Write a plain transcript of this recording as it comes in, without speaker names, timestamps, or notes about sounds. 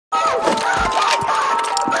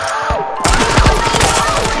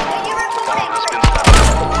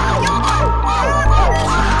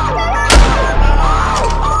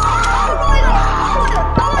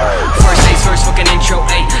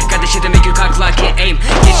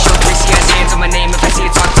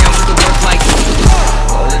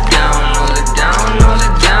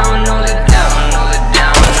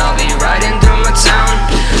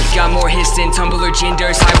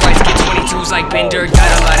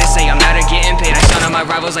say I'm out of getting paid. I sound on my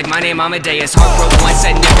rivals like my name Amadeus. Heartbroken, I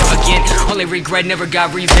said never again. Only regret, never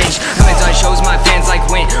got revenge. Haven't done shows my fans like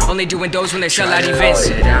when. Only doing those when they sell out events.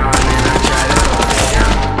 Try to hold it down, man, I try to hold it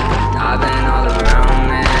down. I've been all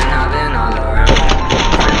around, man, I've been all around.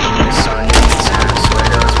 Reminisce on Newtown, swear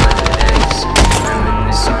those were the days.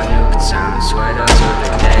 Reminisce on Newtown, swear those were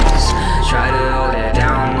the days. Try to hold it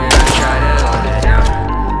down, man, I try to hold it down.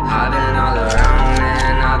 I've been all around,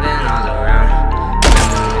 man, I've been all around.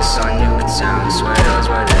 Reminisce on Newtown, swear those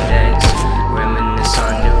were the days. Reminisce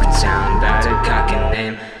on Newtown, better cock and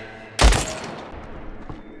name.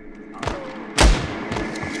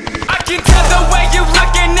 I can tell the way you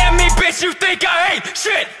looking at me, bitch, you think I ain't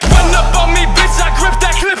shit. Run up on me, bitch, I grip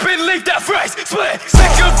that clip and leave that phrase split.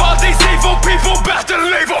 Sick of all these evil people, about to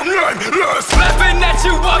leave them nameless. Laughing at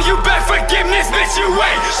you while you beg forgiveness, bitch, you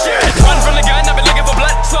ain't shit. Run from the gun, I've been looking for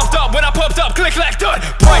blood. Sloughed up when I popped up, click, clack, done.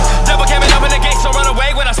 Pray, devil came and opened the gate, so run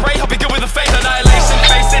away when I spray. Hope you good with the faith, annihilation,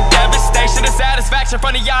 face it, devastation, the satisfaction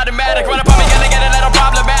from the automatic. Run up on me, gonna get a little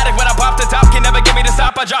problematic. When I pop the top, can never get me to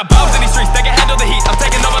stop. I drop bombs in these streets, they can handle the heat. I'm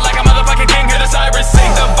taking over like a motherfucking king, hear the sirens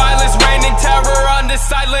sing. The violence reigning terror on this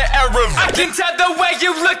silent era. I can tell the way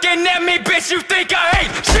you looking at me, bitch, you think I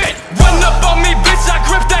ain't shit. Run up on me, bitch, I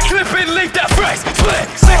grip that clip and leave that phrase split.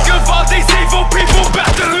 Sick of all these evil people,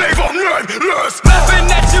 about to leave them nameless. Laughing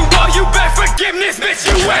at you while you beg forgiveness, bitch,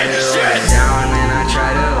 you ain't shit. Hold it down, man, I try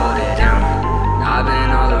to hold it down. I've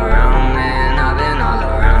been all around, man, I've been all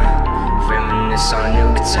around. Reminisce on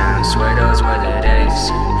Newtown, swear those were the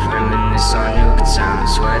days.